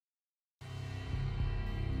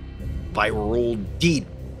they were all dead.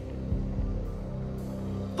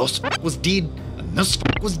 This fuck was dead, and this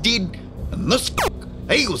fuck was dead, and this fuck,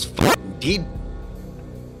 he was fucking dead.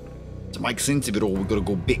 To make sense of it all, we gotta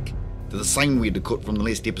go back to the scene we had to cut from the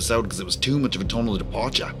last episode because it was too much of a tonal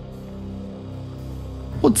departure.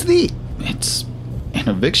 What's that? It's an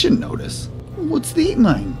eviction notice. What's that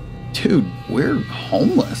mean? Dude, we're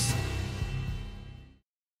homeless.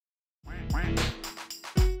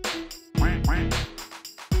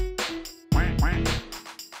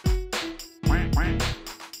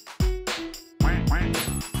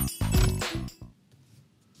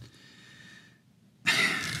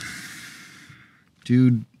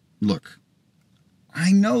 Dude, look,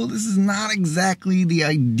 I know this is not exactly the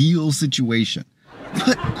ideal situation,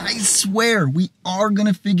 but I swear we are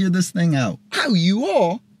gonna figure this thing out. How you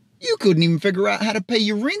are? You couldn't even figure out how to pay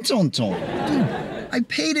your rent on time. Dude, I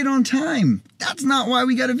paid it on time. That's not why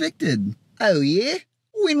we got evicted. Oh yeah?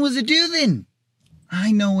 When was it due then?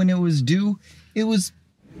 I know when it was due. It was...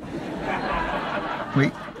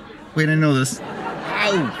 Wait, I know this.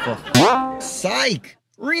 Oh, for f***'s sake.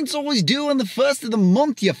 Rent's always due on the 1st of the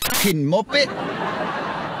month, you fucking muppet.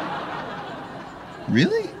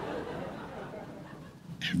 Really?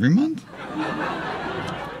 Every month?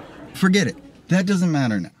 Forget it. That doesn't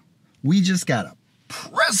matter now. We just gotta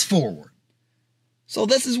press forward. So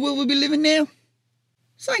this is where we'll be living now?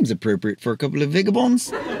 Seems appropriate for a couple of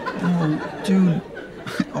vagabonds. Oh, dude,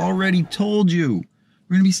 I already told you.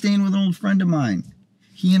 We're gonna be staying with an old friend of mine.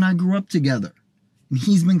 He and I grew up together. And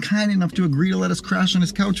he's been kind enough to agree to let us crash on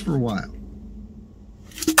his couch for a while.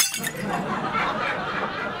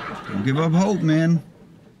 Don't give up hope, man.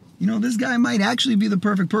 You know, this guy might actually be the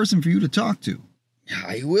perfect person for you to talk to.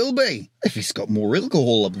 Yeah, he will be, if he's got more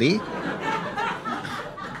alcohol up there.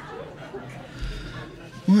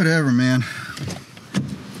 Whatever, man.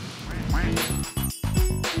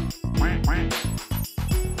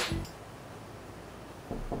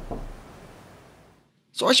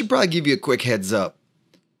 So I should probably give you a quick heads up.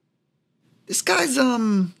 This guy's,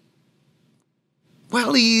 well,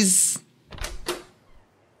 he's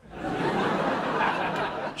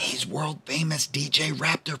world famous DJ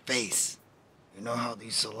Raptor Face. You know how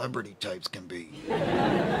these celebrity types can be.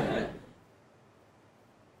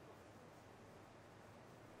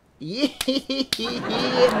 Yeah,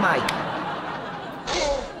 Mike.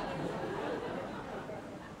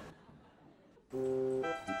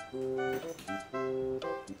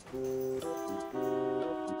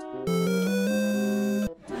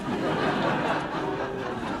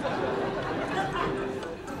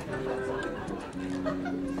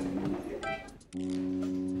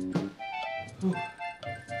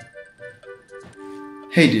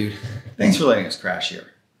 Hey dude, thanks for letting us crash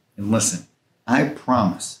here. And listen, I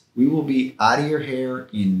promise we will be out of your hair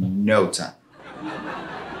in no time.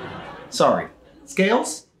 Sorry,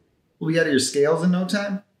 scales? We'll be out of your scales in no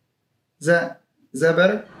time? Is that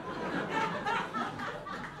better?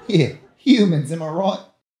 Yeah, humans, am I right?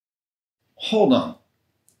 Hold on.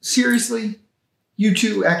 Seriously? You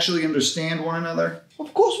two actually understand one another?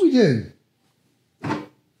 Of course we do.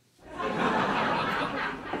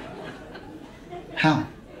 How?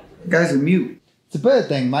 The guy's a mute. It's a bird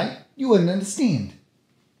thing, mate. You wouldn't understand.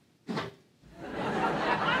 Well,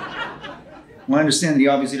 I understand that he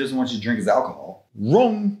obviously doesn't want you to drink his alcohol.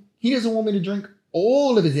 Wrong. He doesn't want me to drink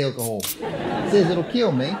all of his alcohol. Says it'll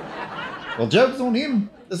kill me. Well, joke's on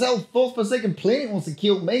him. This whole forsaken planet wants to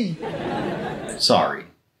kill me. Sorry.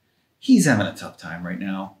 He's having a tough time right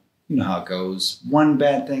now. You know how it goes. One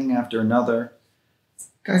bad thing after another.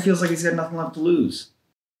 Guy feels like he's got nothing left to lose.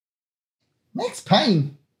 Max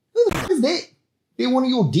Payne? Who the f*** is that? They're one of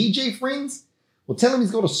your DJ friends? Well, tell him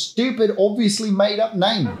he's got a stupid, obviously made-up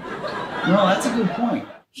name. No, that's a good point.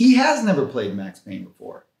 He has never played Max Payne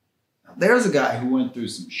before. Now, there's a guy who went through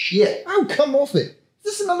some shit. Oh, come off it. Is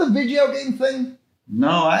this another video game thing? No,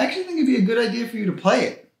 I actually think it'd be a good idea for you to play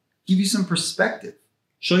it. Give you some perspective.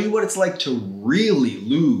 Show you what it's like to really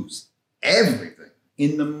lose everything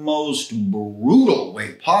in the most brutal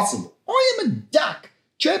way possible. I am a duck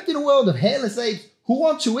trapped in a world of hairless apes who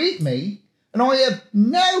want to eat me, and I have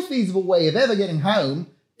no feasible way of ever getting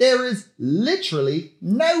home. There is literally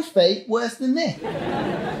no fate worse than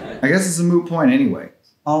that. I guess it's a moot point anyway.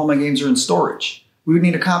 All of my games are in storage. We would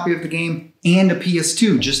need a copy of the game and a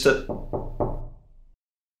PS2 just to...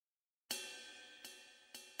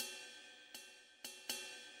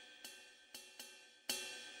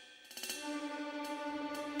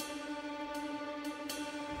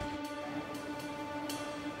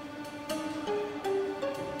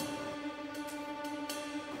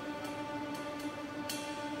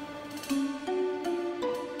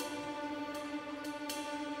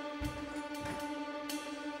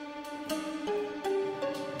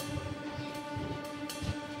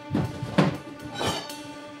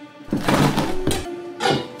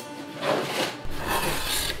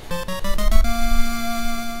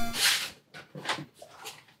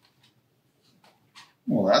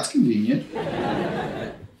 that's convenient.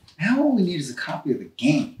 Now all we need is a copy of the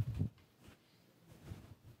game.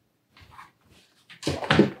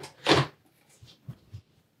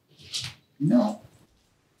 No.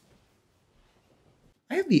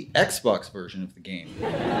 I have the Xbox version of the game.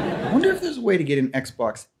 I wonder if there's a way to get an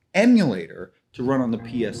Xbox emulator to run on the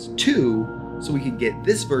PS2 so we could get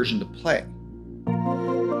this version to play.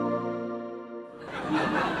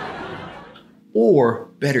 Or,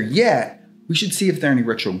 better yet, we should see if there are any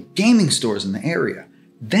retro gaming stores in the area.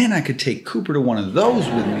 Then I could take Cooper to one of those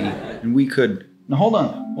with me and we could... Now hold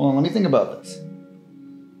on, let me think about this.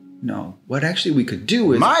 No, what actually we could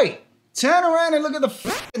do is... Mate, turn around and look at the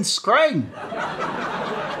f***ing screen.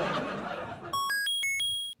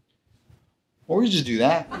 Or we just do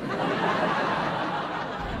that.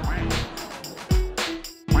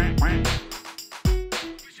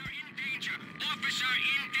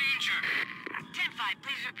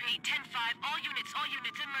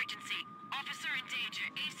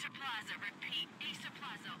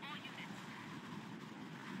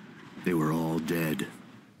 They were all dead.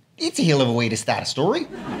 It's a hell of a way to start a story.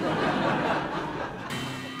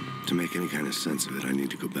 To make any kind of sense of it, I need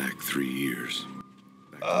to go back 3 years.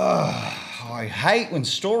 I hate when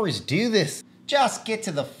stories do this. Just get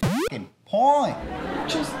to the f***ing point.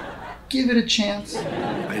 Just give it a chance.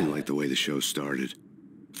 I didn't like the way the show started.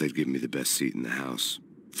 They'd give me the best seat in the house.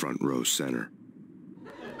 Front row center.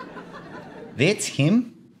 That's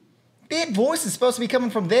him? That voice is supposed to be coming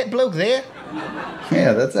from that bloke there?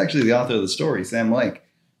 Yeah, that's actually the author of the story, Sam Lake.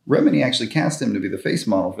 Remini actually cast him to be the face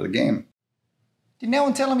model for the game. Did no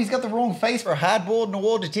one tell him he's got the wrong face for a hardboiled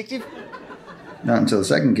noir detective? Not until the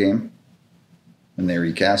second game, when they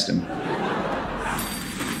recast him.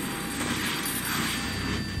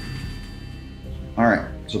 Alright,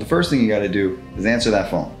 so the first thing you gotta do is answer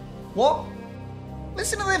that phone. What?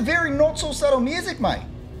 Listen to that very not so subtle music, mate.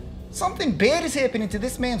 Something bad is happening to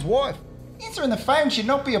this man's wife. Answering the phone should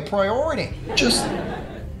not be a priority. Just,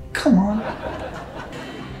 come on.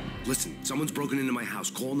 Listen, someone's broken into my house.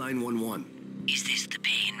 Call 911. Is this the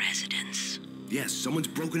Payne residence? Yes, someone's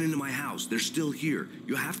broken into my house. They're still here.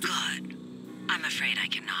 You have to... Good. I'm afraid I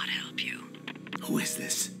cannot help you. Who is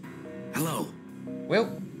this? Hello?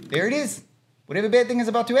 Well, there it is. Whatever bad thing is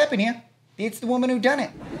about to happen here, it's the woman who done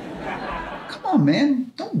it. Come on,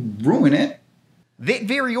 man. Don't ruin it. That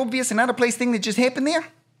very obvious and out-of-place thing that just happened there,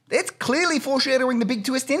 that's clearly foreshadowing the big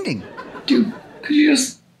twist ending. Dude, could you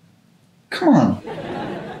just... Come on.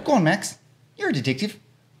 Go on, Max. You're a detective.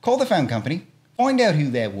 Call the phone company. Find out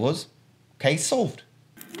who that was. Case solved.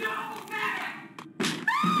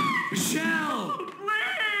 Michelle!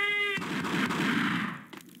 Please!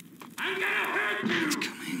 I'm gonna hurt you! It's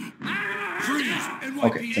coming. Freeze! And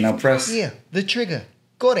Okay, so now press... Yeah, the trigger.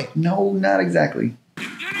 Got it. No, not exactly.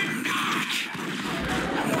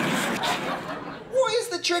 Why is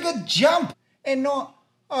the trigger jump and not,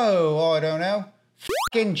 oh, I don't know,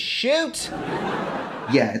 fucking shoot?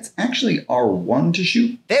 Yeah, it's actually R1 to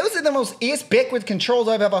shoot. That was the most ass backward controls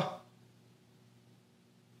I've ever...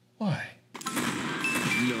 Why?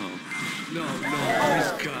 No,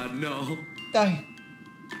 please God, no.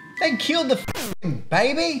 They killed the f***ing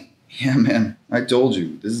baby? Yeah, man, I told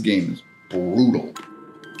you, this game is brutal.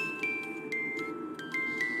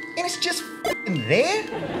 And it's just f***ing there?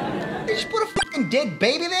 They just put a f***ing dead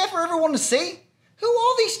baby there for everyone to see? Who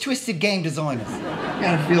are these twisted game designers? You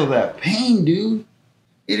gotta feel that pain, dude.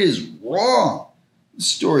 It is raw. The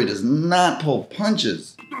story does not pull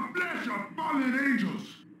punches. The flesh of fallen angels.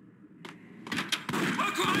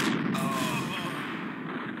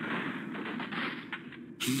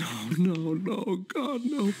 No, God,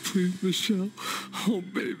 no, please, Michelle. Oh,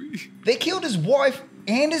 baby. They killed his wife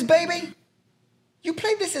and his baby? You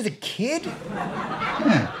played this as a kid?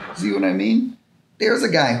 Yeah, see what I mean? There's a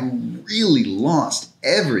guy who really lost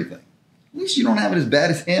everything. At least you don't have it as bad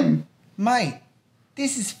as him. Mate,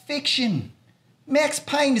 this is fiction. Max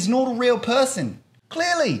Payne is not a real person.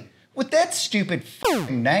 Clearly, with that stupid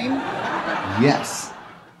f***ing name. Yes,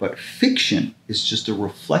 but fiction is just a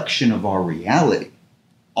reflection of our reality.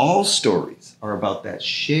 All stories are about that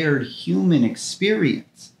shared human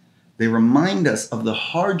experience. They remind us of the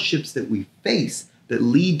hardships that we face that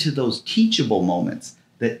lead to those teachable moments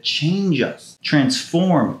that change us,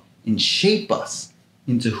 transform, and shape us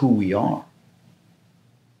into who we are.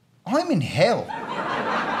 I'm in hell.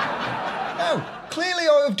 No, clearly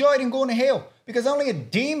I have died and gone to hell because only a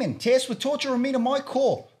demon tasked with torturing me to my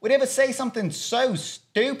core would ever say something so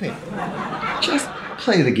stupid. Just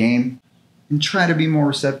play the game and try to be more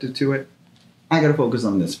receptive to it. I gotta focus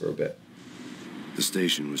on this for a bit. The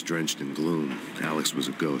station was drenched in gloom. Alex was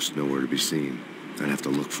a ghost, nowhere to be seen. I'd have to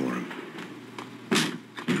look for him.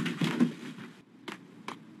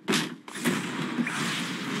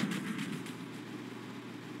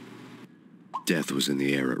 Death was in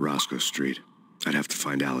the air at Roscoe Street. I'd have to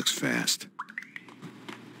find Alex fast.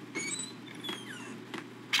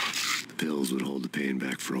 The pills would hold the pain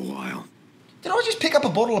back for a while. Did I just pick up a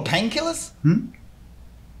bottle of painkillers?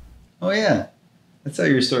 Oh yeah, that's how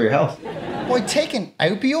you restore your health. By taking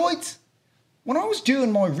opioids? When I was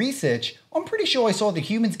doing my research, I'm pretty sure I saw that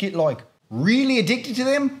humans get, like, really addicted to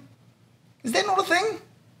them. Is that not a thing?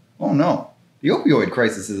 Oh no, the opioid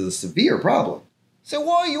crisis is a severe problem. So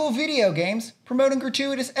why are your video games promoting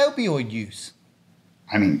gratuitous opioid use?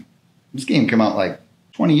 I mean, this game came out like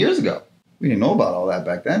 20 years ago. We didn't know about all that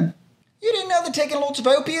back then. You didn't know that taking lots of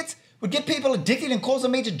opiates would get people addicted and cause a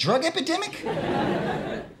major drug epidemic?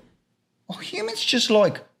 Are humans just,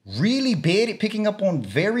 like, really bad at picking up on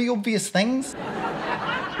very obvious things?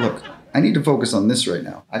 Look, I need to focus on this right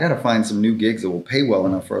now. I gotta find some new gigs that will pay well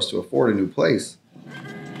enough for us to afford a new place.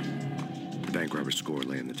 The bank robber's score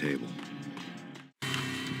lay on the table.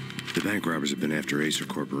 The bank robbers have been after Acer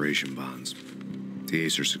Corporation bonds. The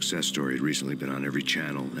Acer success story had recently been on every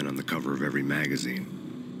channel and on the cover of every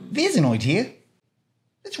magazine. There's an idea.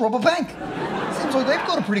 Let's rob a bank. Seems like they've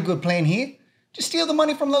got a pretty good plan here. Just steal the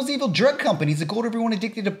money from those evil drug companies that got everyone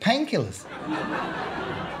addicted to painkillers.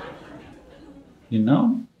 You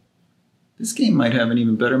know, this game might have an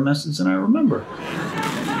even better message than I remember.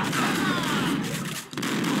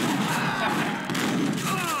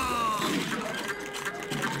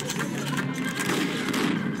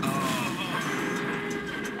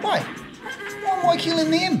 Why am I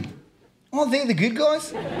killing them? Aren't they the good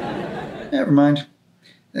guys? Never mind.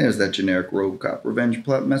 There's that generic rogue cop revenge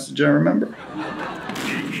plot message I remember.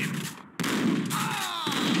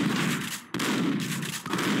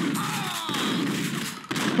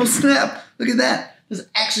 Oh snap! Look at that! There's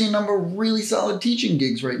actually a number of really solid teaching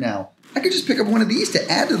gigs right now. I could just pick up one of these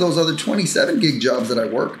to add to those other 27 gig jobs that I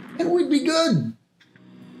work, and we'd be good.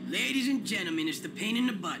 Ladies and gentlemen, it's the pain in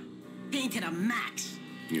the butt. Pain to the max.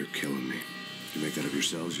 You're killing me. You make that up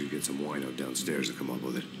yourselves, or you get some wino downstairs to come up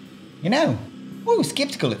with it. You know, I was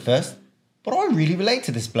skeptical at first, but I really relate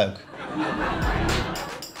to this bloke. Got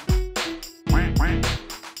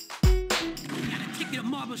a ticket to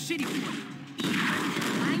Marble City for you.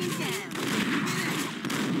 Lying down.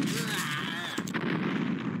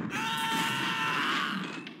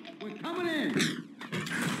 We're coming in.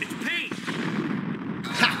 It's Payne.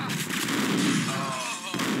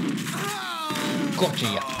 Gotcha,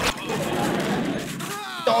 you.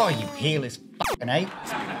 Oh, you hairless fucking ape.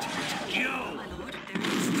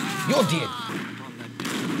 You're dead.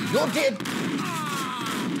 You're dead.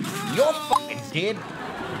 You're fucking dead.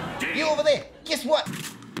 You over there. Guess what?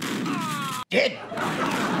 Dead.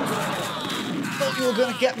 Thought you were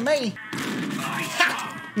gonna get me.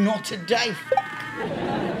 Ha! Not today.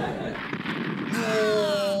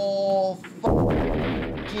 You're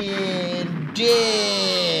fucking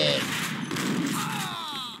dead.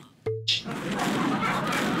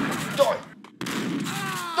 Die.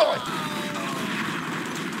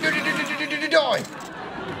 Die. Die.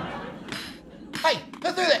 Hey,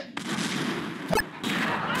 go through that.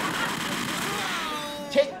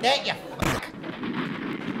 Take that, you fuck.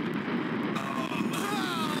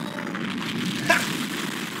 Ha!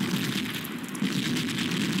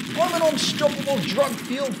 I'm an unstoppable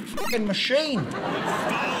drug-fueled fucking machine.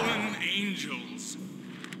 Fallen angels.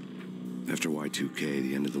 After Y2K,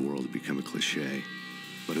 the end of the world had become a cliche.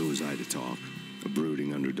 But who was I to talk? A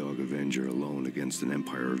brooding underdog avenger alone against an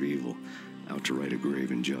empire of evil, out to right a grave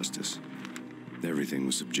injustice. Everything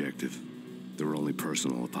was subjective. There were only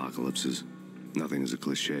personal apocalypses. Nothing is a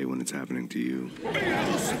cliche when it's happening to you.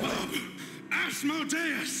 Beelzebub,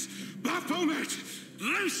 Asmodeus, Baphomet,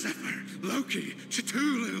 Lucifer, Loki,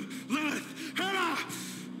 Cthulhu, Lilith, Hela,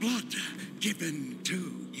 blood given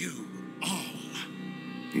to you all.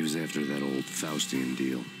 He was after that old Faustian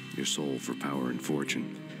deal, your soul for power and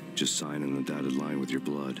fortune. Just signing the dotted line with your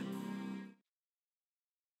blood.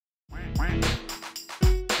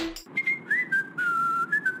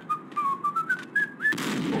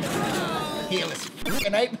 Hairless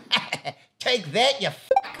fucking ape. Take that, you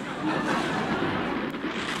fuck.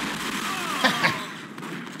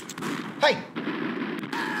 Hey.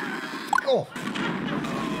 Fuck off.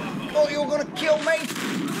 Thought you were gonna kill me?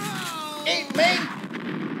 Eat me?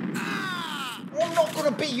 I'm not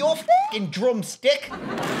gonna be your fucking drumstick.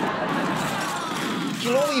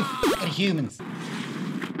 Kill all you fucking humans.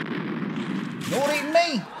 Not eating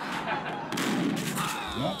me.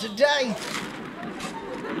 Not today.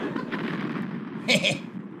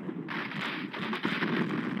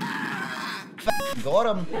 Fucking got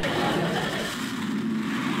him.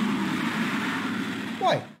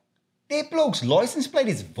 Wait, that bloke's license plate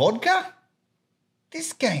is vodka?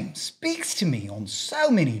 This game speaks to me on so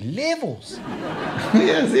many levels.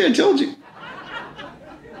 Yeah, see, I told you.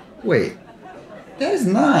 Wait, that is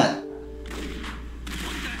not.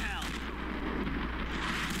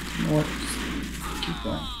 You know what? Just keep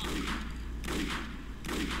going.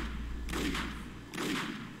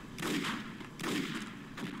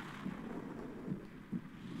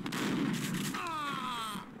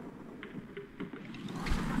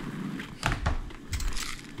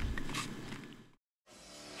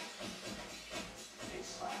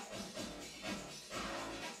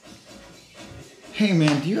 Hey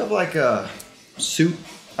man, do you have like a suit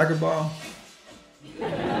I could borrow?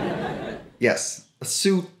 Yes, a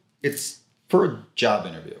suit. It's for a job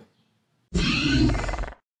interview.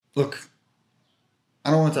 Look,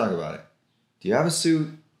 I don't want to talk about it. Do you have a suit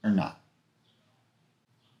or not?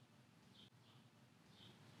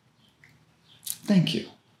 Thank you.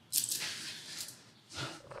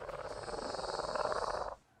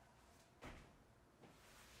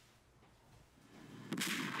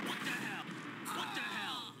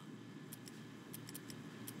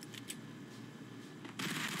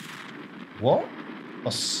 What?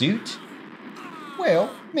 A suit? Well,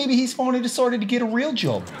 maybe he's finally decided to get a real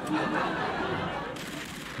job.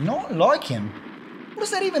 Not like him? What does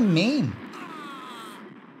that even mean?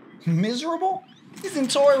 Miserable? His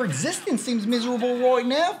entire existence seems miserable right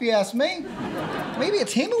now, if you ask me. Maybe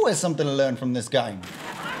it's him who has something to learn from this game.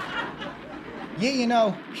 Yeah, you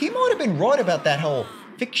know, he might have been right about that whole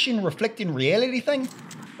fiction reflecting reality thing.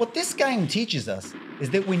 What this game teaches us is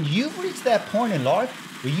that when you've reached that point in life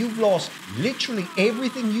where you've lost literally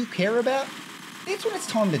everything you care about, that's when it's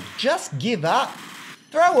time to just give up.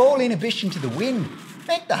 Throw all inhibition to the wind.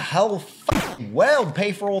 Make the whole fucking world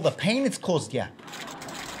pay for all the pain it's caused you.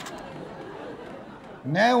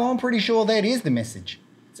 No, I'm pretty sure that is the message.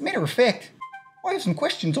 As a matter of fact, I have some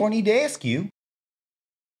questions I need to ask you.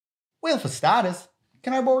 Well, for starters,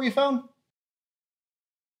 can I borrow your phone?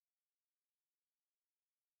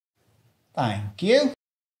 Thank you.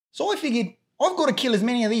 So I figured I've got to kill as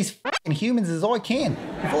many of these fucking humans as I can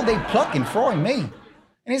before they pluck and fry me.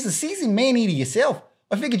 And as a seasoned man-eater yourself,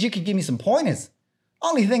 I figured you could give me some pointers.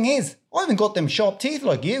 Only thing is, I haven't got them sharp teeth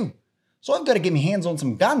like you. So I've got to get my hands on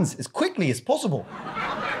some guns as quickly as possible.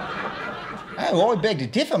 Oh, I beg to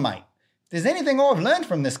differ, mate. If there's anything I've learned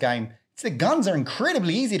from this game, it's that guns are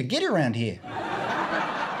incredibly easy to get around here.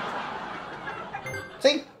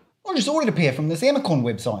 See, I just ordered a pair from this Amazon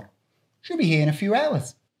website. Should be here in a few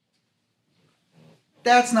hours.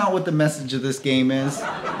 That's not what the message of this game is.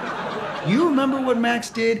 You remember what Max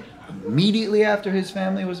did immediately after his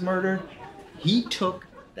family was murdered? He took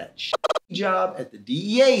that shitty job at the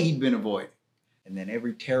DEA he'd been avoiding. And then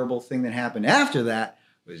every terrible thing that happened after that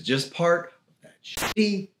was just part of that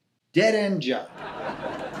shitty, dead-end job.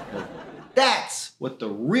 Well, that's what the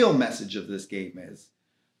real message of this game is.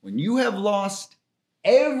 When you have lost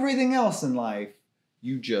everything else in life,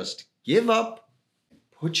 you just give up and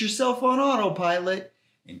put yourself on autopilot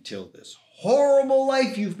until this horrible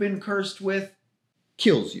life you've been cursed with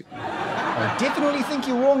kills you. I definitely think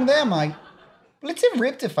you're wrong there, mate. But let's have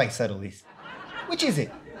Rip to face settle this. Which is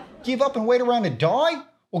it? Give up and wait around to die?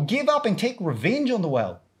 Or give up and take revenge on the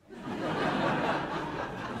world?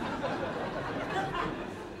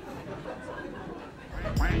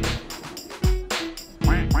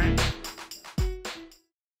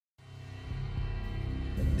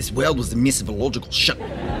 This world was the mess of a logical shit.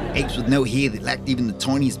 Apes with no hair that lacked even the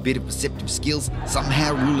tiniest bit of perceptive skills,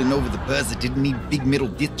 somehow ruling over the birds that didn't need big metal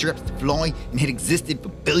death traps to fly and had existed for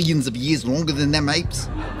billions of years longer than them apes.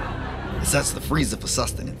 As such, the freezer for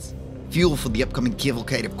sustenance. Fuel for the upcoming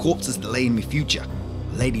cavalcade of corpses that lay in my future.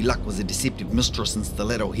 Lady Luck was a deceptive mistress in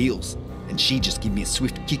stiletto heels, and she just gave me a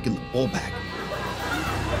swift kick in the ball bag.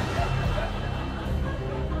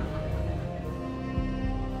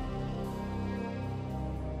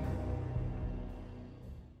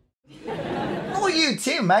 You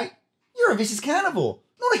too, mate. You're a vicious carnivore,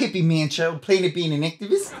 not a hippie man-child planet being an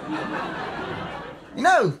activist. You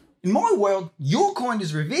know, in my world, your kind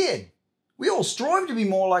is revered. We all strive to be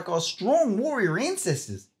more like our strong warrior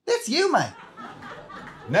ancestors. That's you, mate.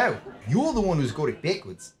 No, you're the one who's got it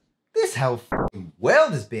backwards. This whole f***ing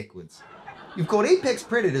world is backwards. You've got apex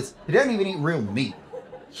predators who don't even eat real meat,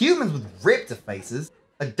 humans with raptor faces,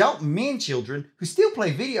 adult man-children who still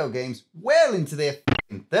play video games well into their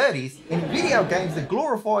f***ing 30s, and video games that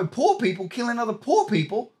glorify poor people killing other poor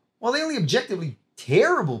people, while the only objectively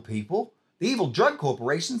terrible people, the evil drug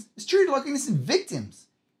corporations, is treated like innocent victims.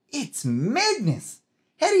 It's madness.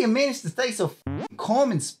 How do you manage to stay so f***ing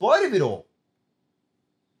calm in spite of it all?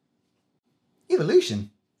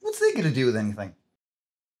 Evolution? What's that got to do with anything?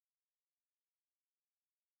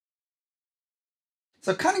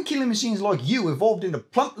 So cunning killing machines like you evolved into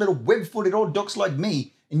plump little web-footed odd ducks like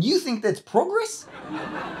me, and you think that's progress?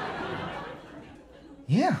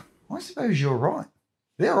 Yeah, I suppose you're right.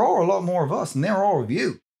 There are a lot more of us than there are of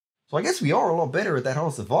you. So I guess we are a lot better at that whole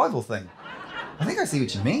survival thing. I think I see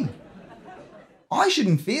what you mean. I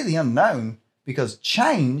shouldn't fear the unknown because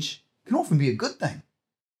change can often be a good thing.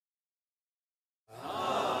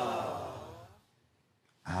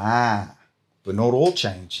 Ah, but not all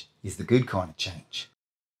change is the good kind of change.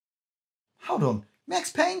 Hold on,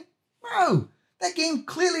 Max Payne? Bro, that game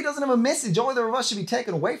clearly doesn't have a message either of us should be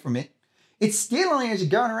taken away from it. It still only has you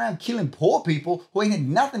going around killing poor people who ain't had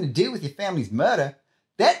nothing to do with your family's murder.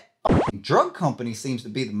 That drug company seems to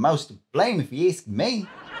be the most to blame if you ask me.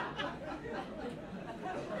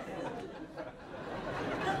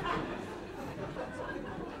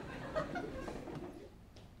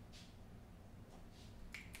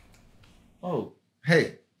 Oh,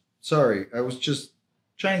 hey, sorry. I was just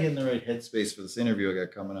trying to get in the right headspace for this interview I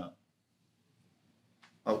got coming up.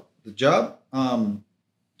 Oh, the job?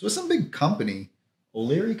 It's with some big company,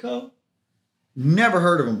 O'Leary Co. Never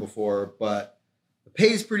heard of them before, but the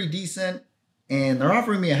pay is pretty decent, and they're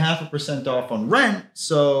offering me 0.5% off on rent,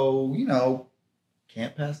 so, you know,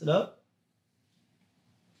 can't pass it up.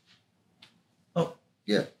 Oh,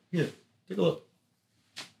 yeah, here, take a look.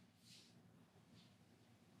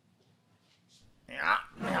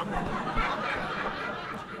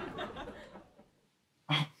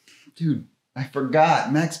 Oh, dude, I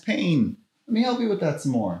forgot. Max Payne. Let me help you with that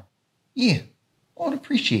some more. Yeah, I'd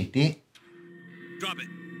appreciate that. Drop it.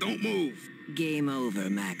 Don't move. Game over,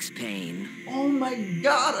 Max Payne. Oh my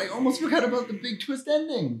god, I almost forgot about the big twist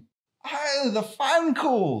ending. Oh, the phone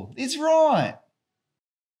call. It's right.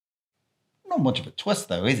 Not much of a twist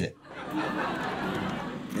though, is it?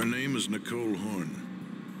 Her name is Nicole Horn.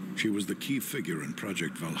 She was the key figure in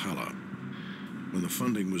Project Valhalla. When the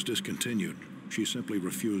funding was discontinued, she simply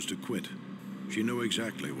refused to quit. She knew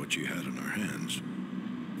exactly what she had in her hands.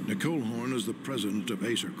 Nicole Horn is the president of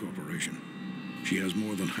Acer Corporation. She has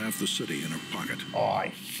more than half the city in her pocket.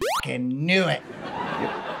 I fucking knew it.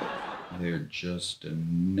 They're just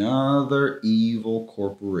another evil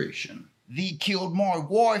corporation. They killed my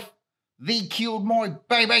wife. They killed my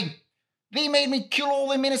baby. They made me kill all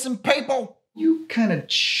them innocent people. You kind of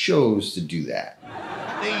chose to do that.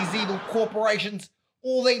 These evil corporations,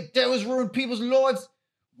 all they do is ruin people's lives.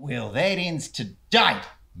 Well, that ends today.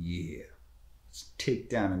 Yeah. Let's take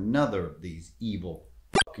down another of these evil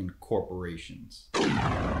fucking corporations.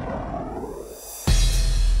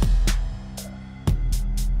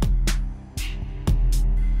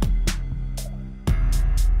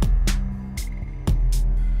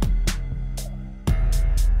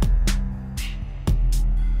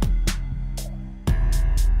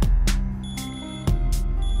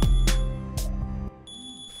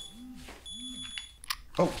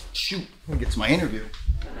 Oh, shoot. Let me get to my interview.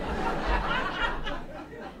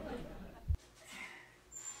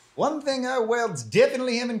 One thing our worlds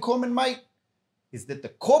definitely have in common, mate, is that the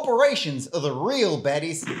corporations are the real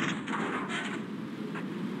baddies.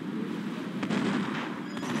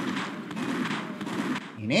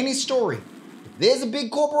 In any story, if there's a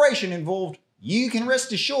big corporation involved, you can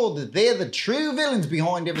rest assured that they're the true villains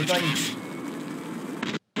behind everything.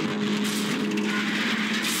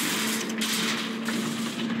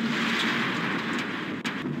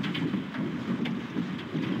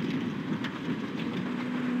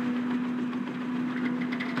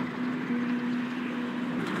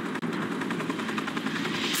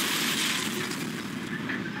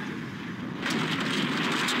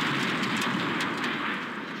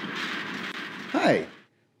 Hi,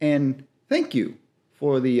 and thank you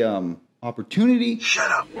for the opportunity. Shut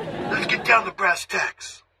up. Let's get down to brass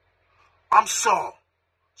tacks. I'm Saul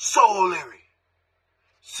O'Leary,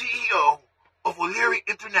 CEO of O'Leary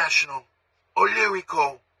International, O'Leary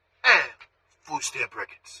Co., and Food Stamp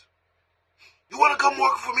Records. You want to come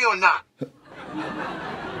work for me or not?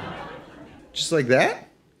 Just like that?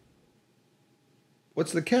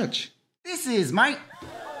 What's the catch? This is, mate.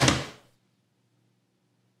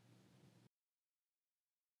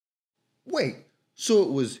 Wait, so it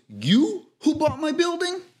was you who bought my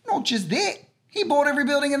building? Not just that, he bought every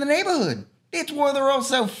building in the neighborhood. That's why they're all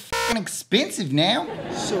so fucking expensive now.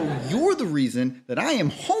 So you're the reason that I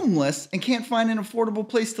am homeless and can't find an affordable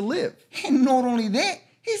place to live. And not only that,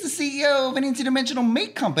 he's the CEO of an interdimensional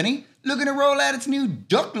meat company looking to roll out its new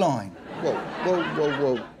duck line.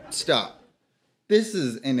 Whoa. Stop. This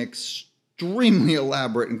is an extremely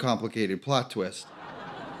elaborate and complicated plot twist.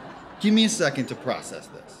 Give me a second to process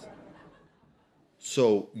this.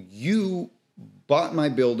 So you bought my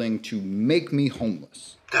building to make me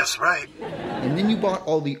homeless. That's right. And then you bought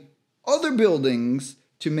all the other buildings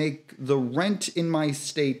to make the rent in my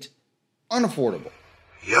state unaffordable.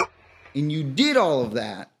 Yep. And you did all of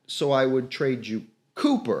that so I would trade you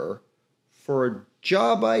Cooper for a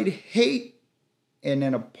job I'd hate and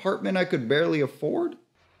an apartment I could barely afford?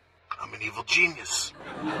 I'm an evil genius.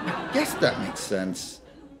 I guess that makes sense.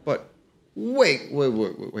 But wait.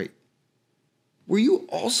 Were you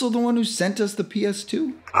also the one who sent us the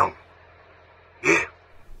PS2? Yeah.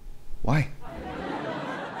 Why?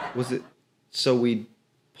 Was it so we'd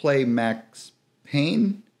play Max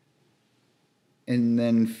Payne and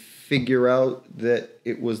then figure out that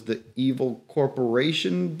it was the evil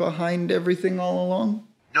corporation behind everything all along?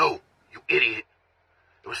 No, you idiot.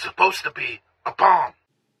 It was supposed to be a bomb.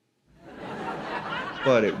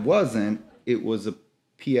 But it wasn't. It was a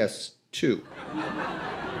PS2.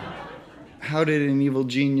 How did an evil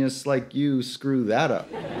genius like you screw that up?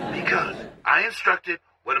 Because I instructed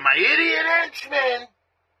one of my idiot henchmen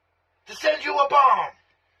to send you a bomb.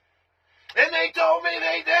 And they told me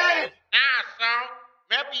they did. Nah, son.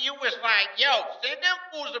 Remember you was like, yo, send them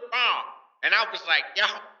fools a bomb. And I was like, yo,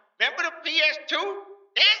 remember the PS2?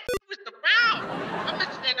 That was the bomb. I'm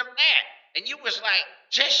gonna send them that. And you was like,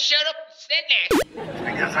 just shut up and send that.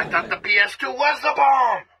 Because I thought the PS2 was the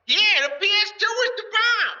bomb. Yeah, the PS2 was the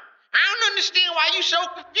bomb. I don't understand why you so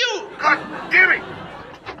confused. God damn it.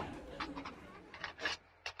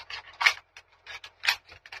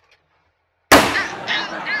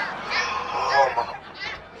 Oh, Mom.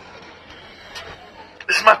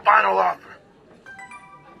 This is my final offer.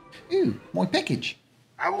 Ooh, my package.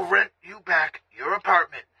 I will rent you back your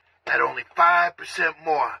apartment at only 5%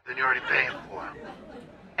 more than you're already paying for.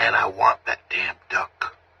 And I want that damn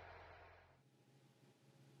duck.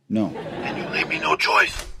 No. And you leave me no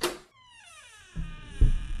choice.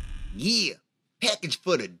 Yeah, package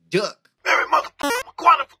for the duck. Mary, motherfucker,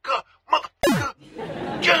 quantifica,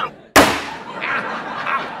 motherfucker, get him.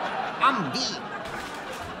 I'm dead.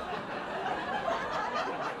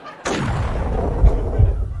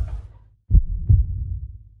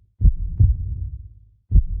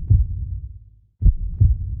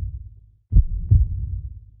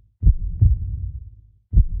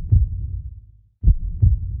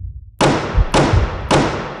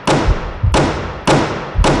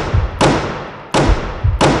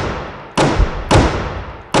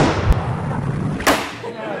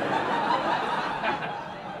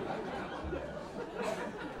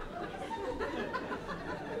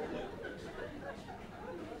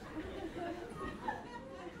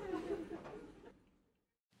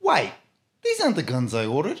 Wait, these aren't the guns I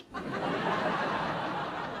ordered.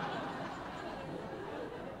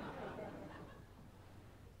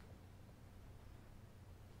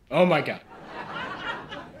 Oh my god.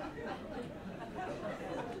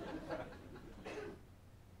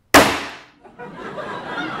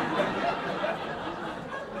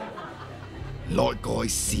 Like I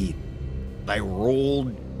said, they were all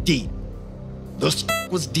dead. This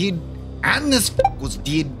was dead, and this was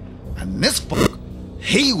dead, and this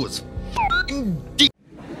he was f***ing dead.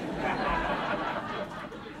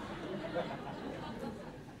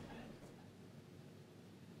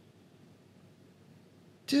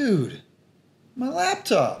 Dude, my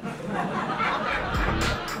laptop.